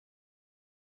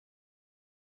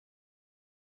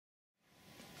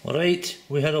Alright,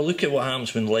 we had a look at what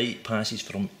happens when light passes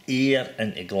from air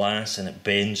into glass and it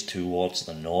bends towards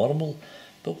the normal.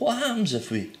 But what happens if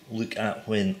we look at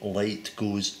when light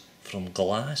goes from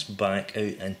glass back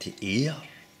out into air?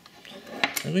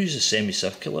 I'm going to use a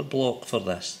semicircular block for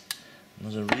this. And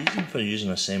there's a reason for using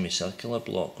a semicircular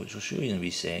block, which I'll show you in a wee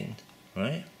second.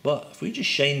 Right? But if we just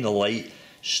shine the light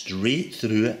straight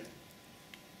through it,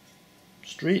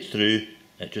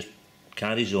 it just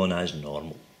carries on as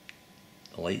normal.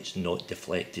 The light's not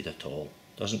deflected at all,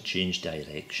 doesn't change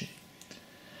direction.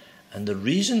 And the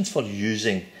reason for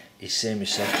using a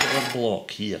semicircular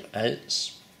block here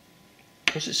is,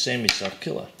 because it's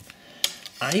semicircular,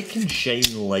 I can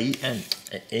shine light in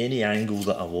at any angle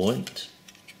that I want.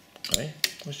 Right?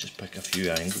 Let's just pick a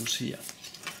few angles here.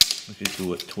 We could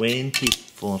go at 20,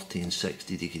 40 and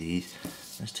 60 degrees.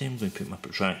 This time I'm going to put my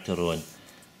protractor on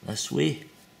this way.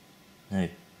 Now, I'm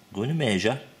going to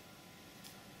measure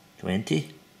 20,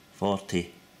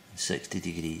 40 and 60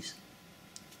 degrees.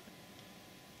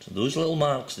 So those little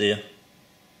marks there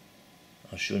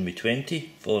are showing me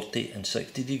 20, 40 and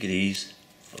 60 degrees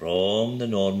from the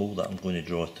normal that I'm going to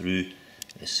draw through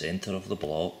the centre of the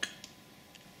block.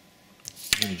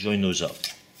 I'm going to join those up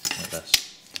like this.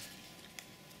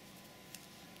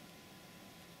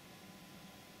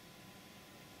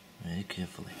 Very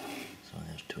carefully. So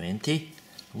there's 20.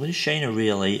 I'm going to shine a ray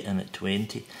of light in at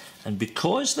 20, and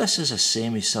because this is a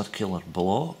semicircular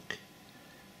block,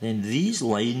 then these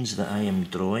lines that I am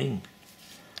drawing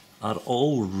are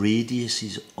all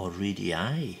radiuses or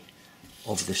radii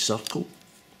of the circle,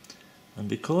 and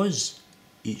because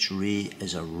each ray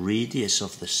is a radius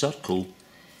of the circle,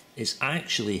 it's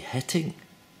actually hitting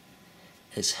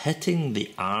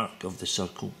the arc of the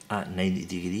circle at 90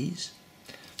 degrees.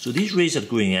 So these rays are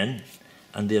going in,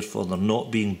 and therefore they're not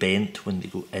being bent when they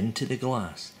go into the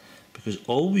glass, because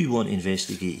all we want to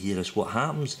investigate here is what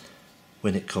happens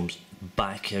when it comes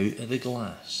back out of the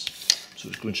glass. So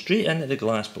it's going straight into the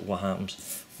glass, but what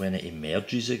happens when it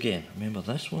emerges again? Remember,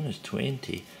 this one is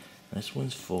 20, this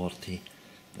one's 40,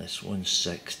 this one's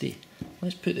 60.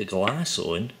 Let's put the glass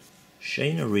on,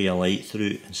 shine a ray of light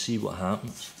through and see what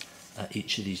happens at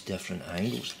each of these different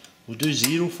angles. We'll do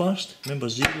 0 first. Remember,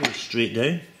 0 is straight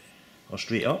down or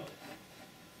straight up.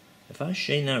 If I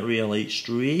shine that ray of light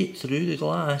straight through the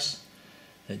glass,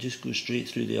 it just goes straight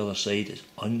through the other side. It's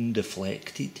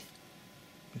undeflected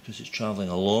because it's travelling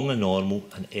along a normal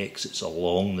and exits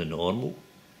along the normal.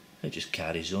 It just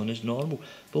carries on as normal.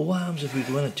 But what happens if we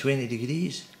go in at 20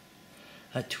 degrees?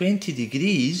 At 20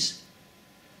 degrees,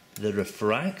 the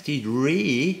refracted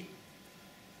ray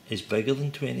is bigger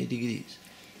than 20 degrees.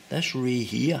 This ray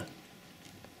here.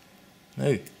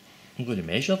 Now, I'm going to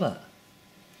measure that.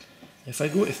 If I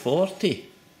go to 40,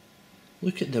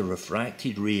 look at the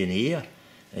refracted ray in air.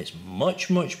 It's much,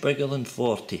 much bigger than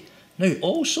 40. Now,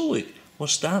 also look, we're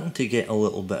starting to get a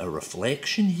little bit of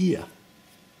reflection here.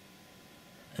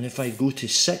 And if I go to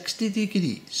 60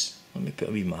 degrees, let me put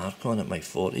a wee mark on at my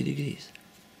 40 degrees.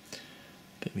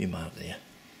 Put a wee mark there.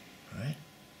 Right?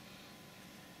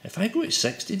 If I go to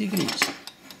 60 degrees,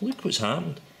 look what's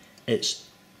happened. It's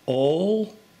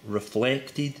all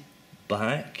reflected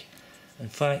back. In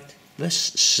fact, this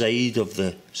side of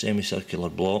the semicircular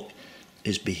block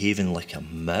is behaving like a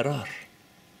mirror.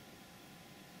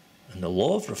 And the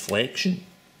law of reflection,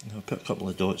 I'll put a couple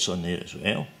of dots on there as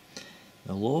well.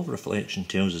 The law of reflection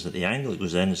tells us that the angle it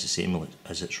goes in is the same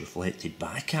as it's reflected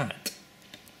back at.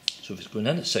 So if it's going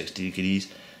in at 60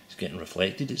 degrees, it's getting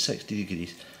reflected at 60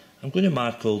 degrees. I'm going to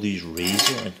mark all these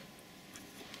rays on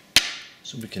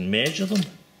so we can measure them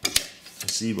and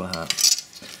see what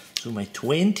happens. So my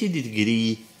 20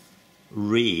 degree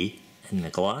ray in the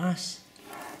glass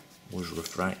was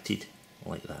refracted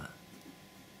like that.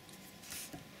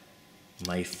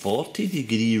 My 40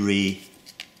 degree ray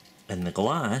in the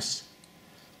glass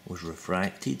was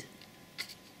refracted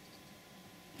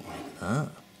like that.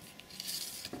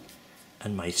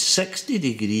 And my 60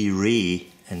 degree ray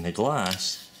in the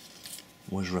glass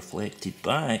was reflected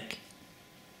back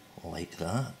like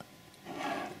that.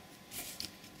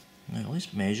 Now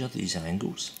let's measure these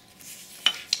angles.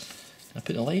 I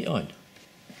put the light on,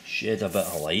 shed a bit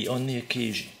of light on the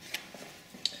occasion.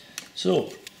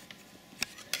 So,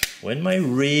 when my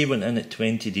ray went in at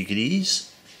 20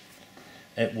 degrees,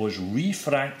 it was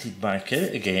refracted back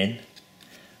out again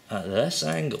at this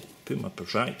angle. Put my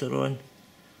protractor on,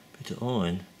 put it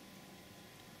on,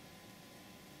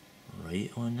 right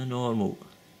on the normal.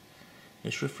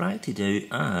 It's refracted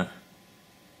out at,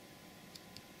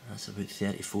 that's about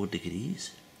 34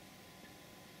 degrees.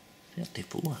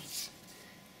 34.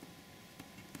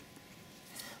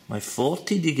 My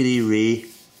 40 degree ray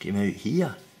came out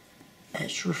here. It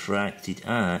it's refracted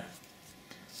at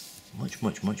much,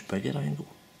 much, much bigger angle.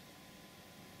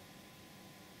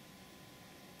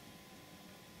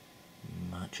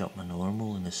 Match up my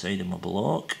normal on the side of my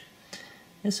block.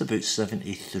 It's about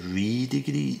 73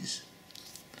 degrees.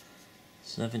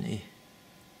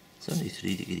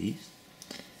 73 degrees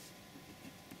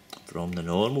from the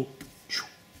normal.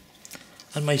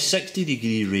 And my 60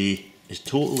 degree ray is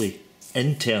totally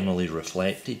internally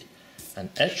reflected, and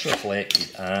it's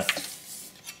reflected at,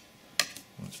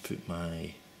 let's put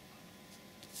my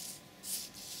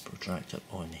protractor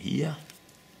on here,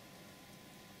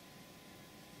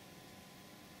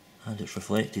 and it's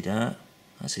reflected at,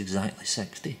 that's exactly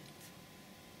 60.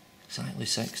 Exactly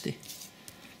 60.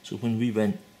 So when we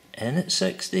went in at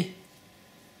 60,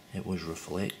 it was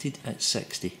reflected at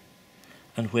 60.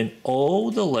 And when all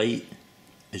the light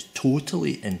is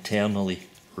totally internally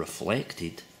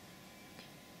reflected,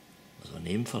 there's a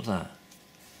name for that.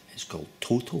 It's called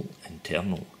total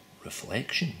internal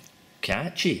reflection.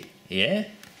 Catchy, yeah?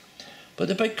 But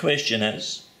the big question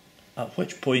is, at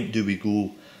which point do we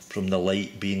go from the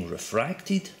light being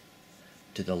refracted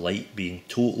to the light being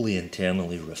totally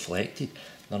internally reflected?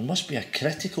 There must be a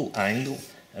critical angle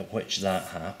at which that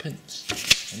happens.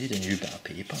 I need a new bit of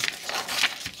paper.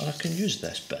 Or I can use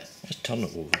this bit. Let's turn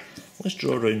it over. Let's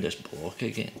draw around this block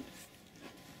again.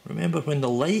 Remember, when the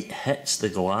light hits the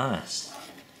glass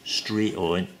straight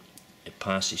on, it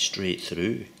passes straight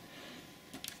through.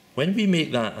 When we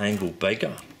make that angle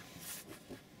bigger,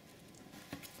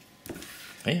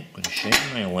 okay, I'm going to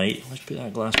shine my light. Let's put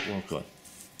that glass block on.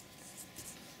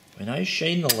 When I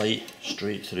shine the light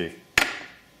straight through,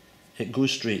 it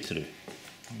goes straight through.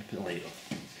 Let me put the light off.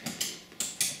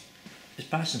 It's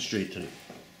passing straight through.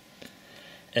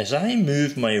 As I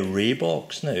move my ray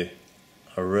box now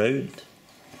around,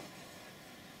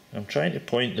 I'm trying to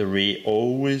point the ray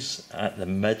always at the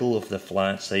middle of the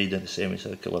flat side of the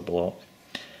semicircular block.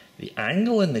 The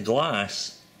angle in the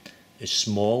glass is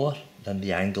smaller than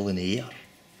the angle in the air.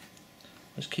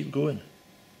 Let's keep going.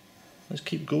 Let's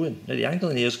keep going. Now the angle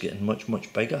in the air is getting much,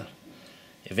 much bigger.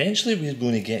 Eventually we're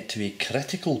going to get to a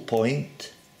critical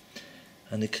point,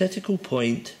 and the critical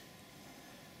point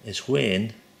is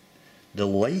when the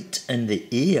light in the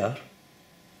air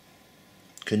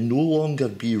can no longer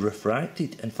be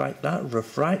refracted. In fact, that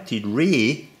refracted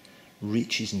ray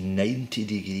reaches 90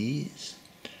 degrees.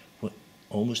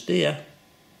 Almost there.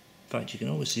 In fact, you can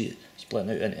almost see it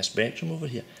splitting out into a spectrum over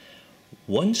here.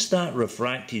 Once that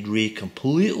refracted ray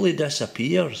completely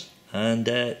disappears, and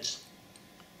it's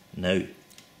now,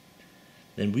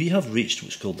 then we have reached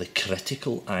what's called the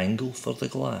critical angle for the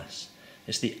glass.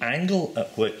 It's the angle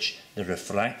at which the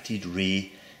refracted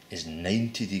ray is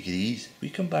 90 degrees. We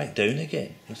come back down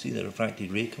again, you'll see the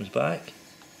refracted ray comes back.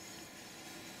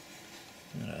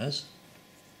 There it is.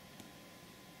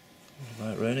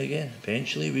 Back round again.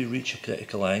 Eventually we reach a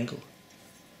critical angle.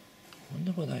 I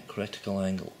wonder what that critical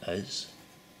angle is.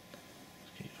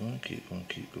 Keep going, keep going,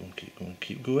 keep going, keep going,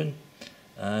 keep going.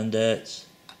 And it's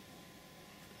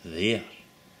there.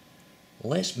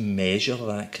 Let's measure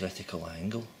that critical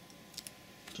angle.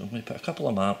 So I'm going to put a couple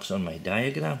of marks on my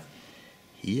diagram.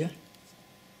 Here,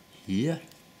 here,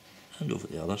 and over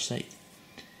the other side.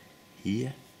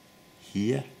 Here,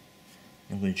 here.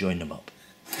 I'm going to join them up.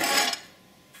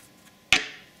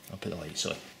 I'll put the lights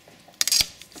on.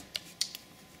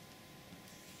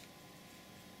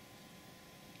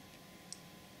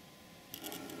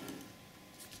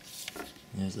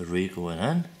 There's the ray going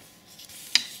in.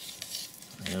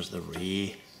 There's the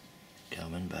ray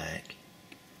coming back.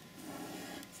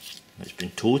 It's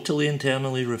been totally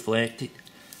internally reflected.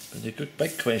 But the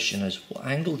big question is, what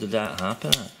angle did that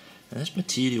happen at? And this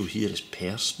material here is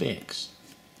perspex.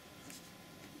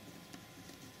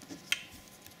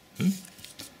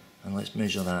 And let's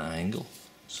measure that angle.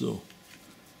 So,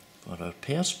 for our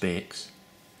perspex,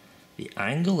 the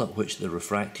angle at which the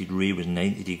refracted ray was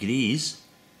 90 degrees,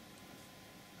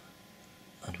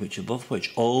 and above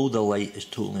which all the light is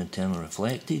totally internally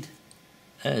reflected,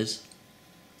 is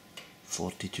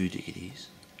 42 degrees.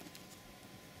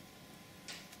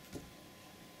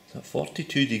 So at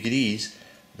 42 degrees,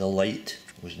 the light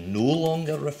was no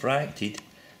longer refracted,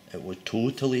 it was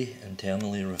totally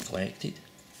internally reflected.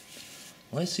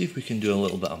 Let's see if we can do a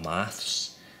little bit of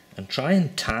maths and try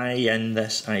and tie in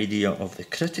this idea of the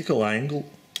critical angle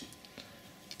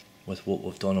with what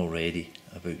we've done already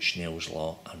about Schnell's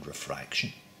law and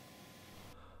refraction.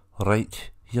 Right,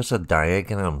 here's a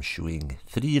diagram showing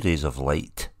 3 rays of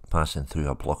light passing through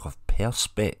a block of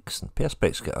perspex, and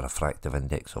perspex got a refractive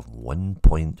index of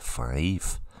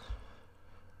 1.5.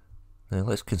 Now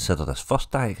let's consider this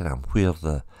first diagram where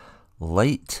the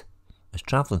light is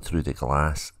travelling through the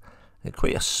glass at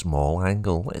quite a small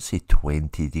angle, let's say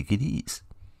 20 degrees.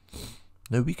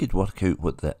 Now we could work out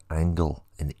what the angle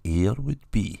in air would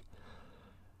be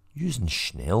using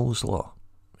Schnell's law.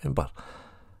 Remember,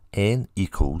 n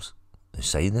equals the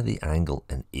sine of the angle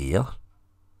in air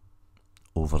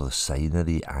over the sine of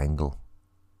the angle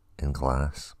in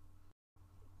glass.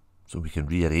 So we can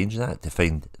rearrange that to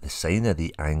find the sine of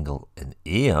the angle in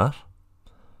air,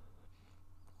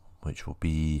 which will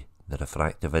be the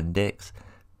refractive index,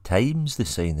 times the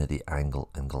sine of the angle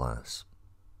in glass.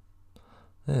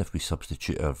 Then if we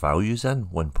substitute our values in,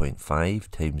 1.5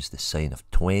 times the sine of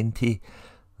 20,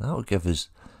 that will give us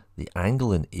the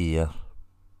angle in air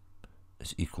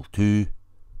is equal to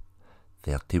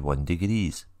 31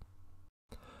 degrees.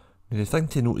 Now the thing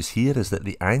to notice here is that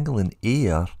the angle in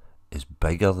air is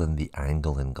bigger than the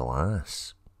angle in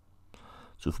glass.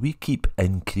 So if we keep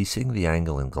increasing the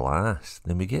angle in glass,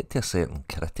 then we get to a certain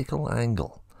critical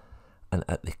angle. And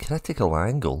at the critical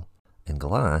angle in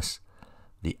glass,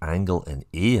 the angle in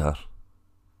air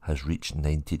has reached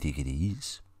 90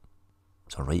 degrees.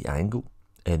 It's a right angle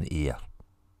in air.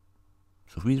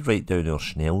 So if we write down our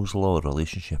Schnell's law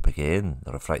relationship again,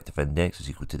 the refractive index is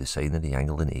equal to the sine of the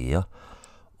angle in air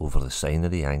over the sine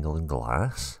of the angle in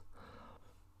glass.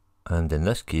 And in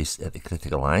this case, at the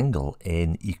critical angle,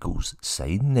 n equals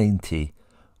sine 90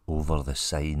 over the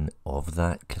sine of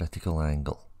that critical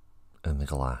angle in the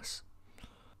glass.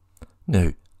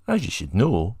 Now, as you should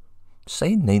know,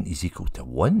 sine 90 is equal to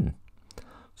 1.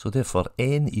 So therefore,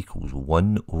 n equals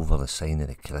 1 over the sine of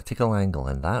the critical angle,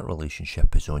 and that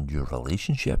relationship is on your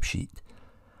relationship sheet.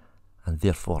 And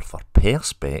therefore, for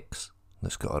perspex,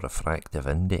 that's got a refractive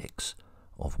index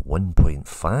of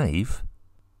 1.5,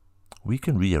 we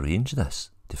can rearrange this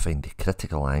to find the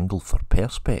critical angle for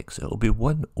perspex. It'll be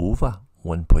 1 over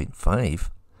 1.5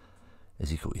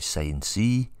 is equal to sine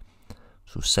c.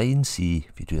 So sine c,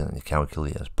 if you do that in the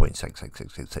calculator, is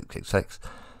 0.6666666,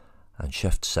 and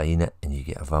shift sine it, and you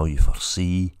get a value for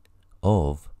c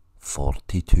of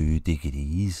 42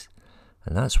 degrees.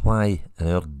 And that's why in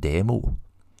our demo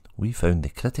we found the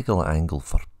critical angle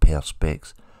for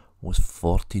perspex was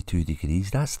 42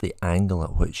 degrees. That's the angle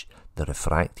at which the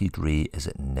refracted ray is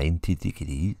at 90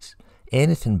 degrees.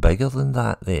 Anything bigger than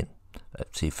that then,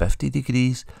 at say 50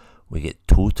 degrees, we get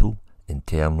total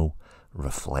internal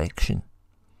reflection.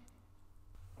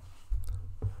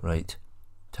 Right,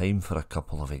 time for a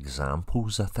couple of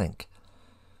examples, I think,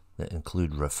 that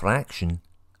include refraction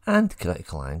and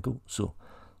critical angle. So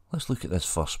let's look at this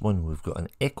first one. We've got an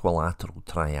equilateral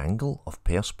triangle of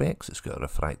perspex. It's got a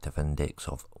refractive index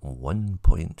of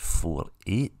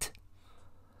 1.48.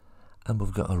 And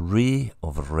we've got a ray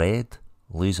of red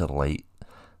laser light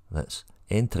that's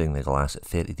entering the glass at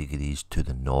 30 degrees to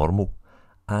the normal,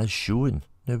 as shown.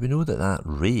 Now we know that that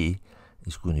ray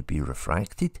is going to be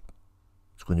refracted.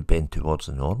 It's going to bend towards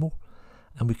the normal.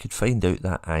 And we could find out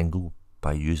that angle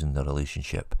by using the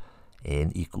relationship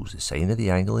n equals the sine of the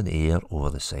angle in air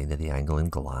over the sine of the angle in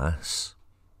glass.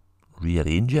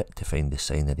 Rearrange it to find the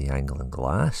sine of the angle in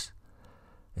glass.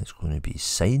 It's going to be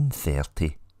sine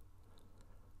 30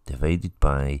 divided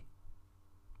by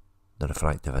the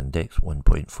refractive index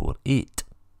 1.48.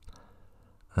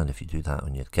 And if you do that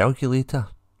on your calculator,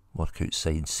 work out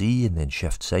sine c and then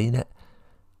shift sine it,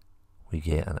 we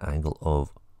get an angle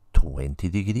of 20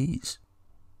 degrees.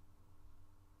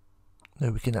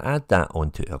 Now we can add that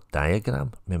onto our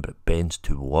diagram. Remember, it bends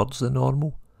towards the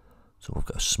normal. So we've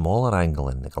got a smaller angle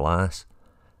in the glass,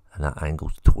 and that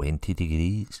angle's 20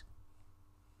 degrees.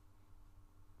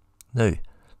 Now,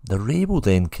 the ray will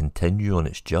then continue on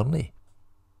its journey,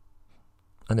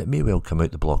 and it may well come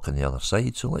out the block on the other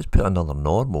side. So let's put another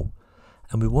normal,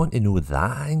 and we want to know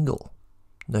that angle.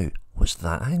 Now, what's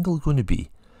that angle going to be?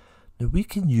 Now we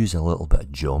can use a little bit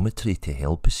of geometry to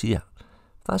help us here.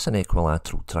 If that's an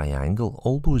equilateral triangle,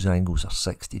 all those angles are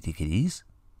 60 degrees.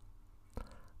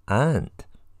 And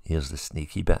here's the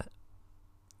sneaky bit.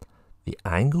 The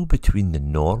angle between the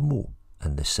normal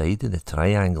and the side of the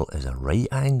triangle is a right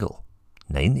angle,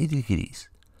 90 degrees.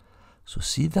 So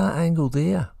see that angle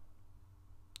there,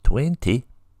 20.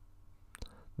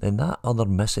 Then that other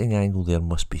missing angle there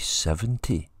must be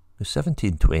 70. The 70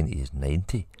 and 20 is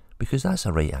 90, because that's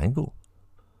a right angle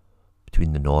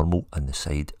between the normal and the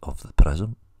side of the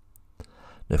prism.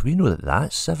 Now if we know that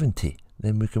that's 70,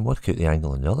 then we can work out the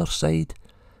angle on the other side.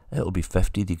 It'll be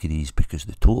 50 degrees, because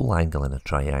the total angle in a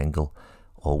triangle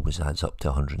always adds up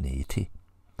to 180.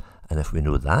 And if we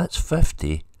know that's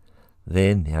 50,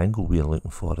 then the angle we're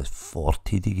looking for is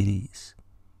 40 degrees.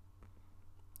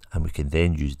 And we can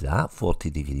then use that 40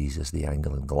 degrees as the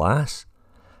angle in glass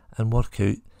and work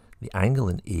out the angle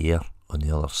in air on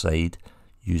the other side,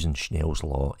 using Schnell's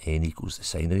law, n equals the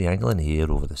sine of the angle in air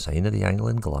over the sine of the angle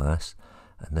in glass,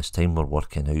 and this time we're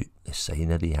working out the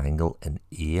sine of the angle in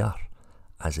air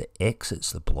as it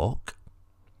exits the block.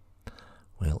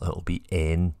 Well, it'll be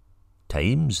n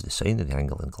times the sine of the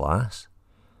angle in glass,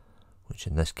 which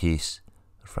in this case,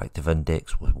 the refractive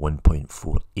index was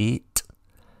 1.48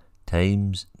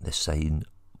 times the sine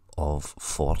of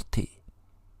 40.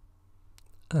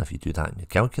 And if you do that in your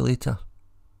calculator,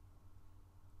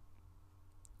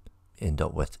 you end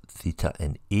up with theta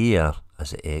in air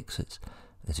as it exits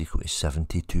is equal to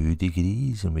 72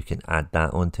 degrees, and we can add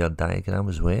that onto our diagram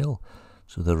as well.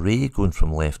 So the ray going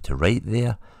from left to right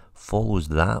there follows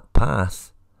that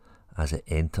path as it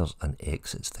enters and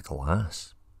exits the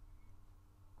glass.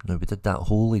 Now we did that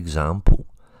whole example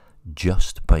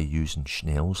just by using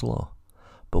Schnell's law.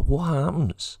 But what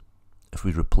happens if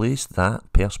we replace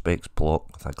that perspex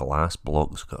block with a glass block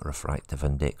that's got a refractive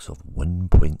index of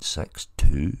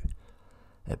 1.62?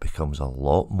 It becomes a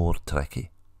lot more tricky.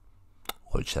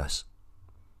 Watch this.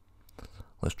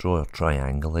 Let's draw our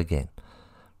triangle again.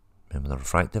 Remember the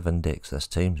refractive index this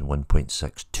time is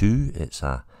 1.62. It's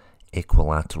a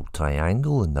equilateral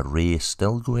triangle and the ray is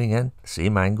still going in,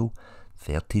 same angle,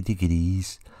 30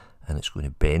 degrees, and it's going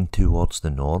to bend towards the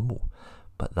normal.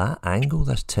 But that angle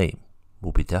this time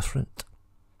will be different.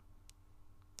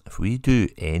 If we do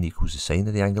n equals the sine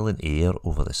of the angle in air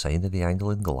over the sine of the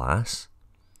angle in glass,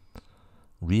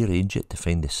 rearrange it to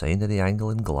find the sine of the angle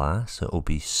in glass, it will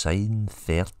be sine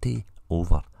 30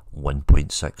 over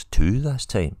 1.62 this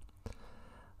time.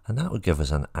 And that would give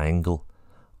us an angle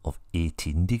of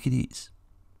 18 degrees.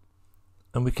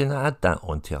 And we can add that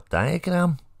onto our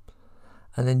diagram.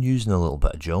 And then using a little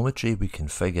bit of geometry, we can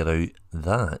figure out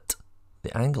that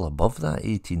the angle above that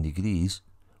 18 degrees,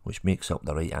 which makes up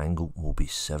the right angle, will be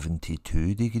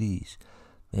 72 degrees.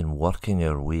 Then working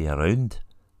our way around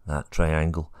that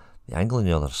triangle, the angle on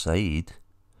the other side,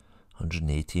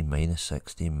 180 minus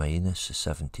 60 minus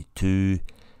 72,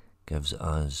 gives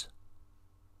us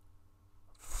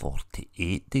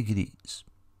 48 degrees.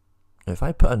 Now if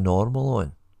I put a normal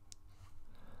on,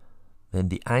 then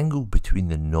the angle between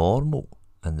the normal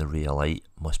and the ray of light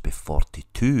must be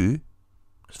 42,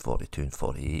 because 42 and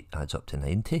 48 adds up to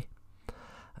 90.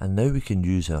 And now we can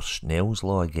use our Schnell's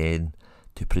law again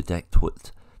to predict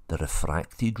what the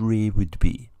refracted ray would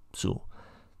be. So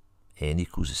n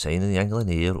equals the sine of the angle in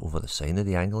air over the sine of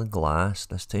the angle in glass.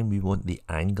 This time we want the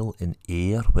angle in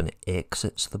air when it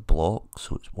exits the block,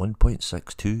 so it's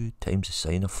 1.62 times the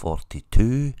sine of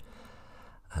 42.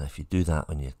 And if you do that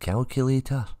on your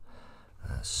calculator,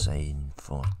 sine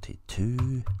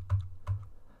 42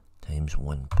 times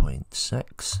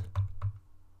 1.6.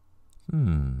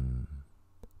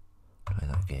 Try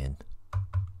that again.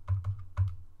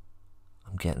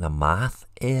 I'm getting a math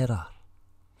error.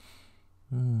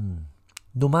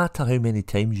 No matter how many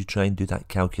times you try and do that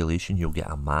calculation, you'll get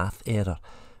a math error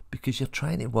because you're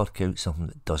trying to work out something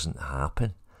that doesn't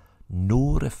happen.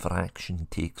 No refraction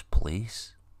takes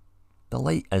place. The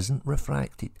light isn't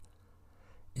refracted.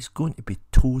 It's going to be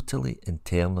totally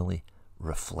internally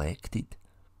reflected.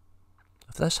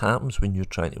 If this happens when you're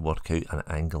trying to work out an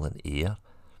angle in air,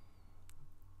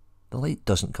 the light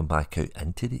doesn't come back out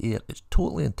into the air. It's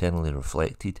totally internally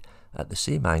reflected at the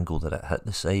same angle that it hit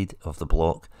the side of the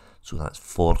block, so that's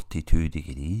 42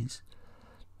 degrees.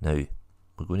 Now,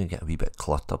 we're going to get a wee bit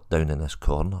cluttered down in this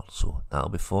corner, so that'll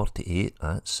be 48,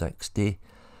 that's 60.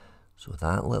 So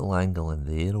that little angle in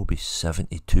there will be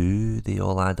 72, they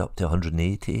all add up to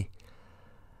 180.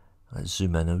 Let's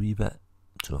zoom in a wee bit.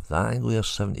 So if that angle there is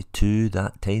 72,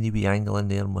 that tiny wee angle in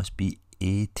there must be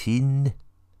 18.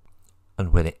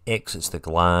 And when it exits the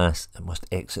glass, it must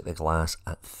exit the glass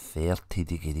at 30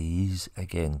 degrees.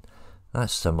 Again,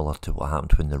 that's similar to what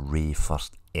happened when the ray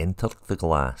first entered the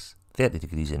glass. 30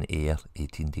 degrees in air,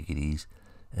 18 degrees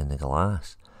in the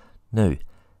glass. Now,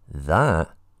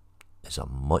 that is a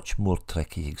much more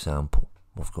tricky example.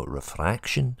 We've got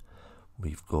refraction,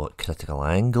 we've got critical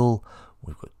angle,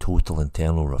 we've got total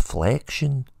internal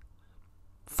reflection.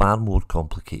 Far more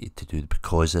complicated to do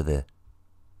because of the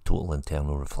total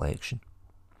internal reflection.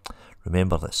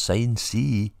 Remember that sine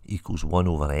c equals 1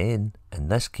 over n. In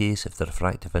this case, if the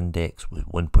refractive index was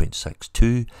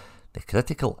 1.62, the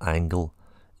critical angle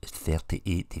is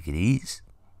 38 degrees.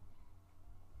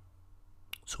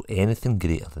 So anything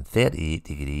greater than 38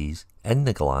 degrees in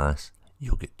the glass,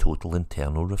 you'll get total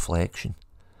internal reflection.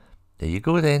 There you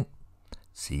go then.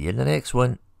 See you in the next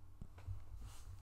one.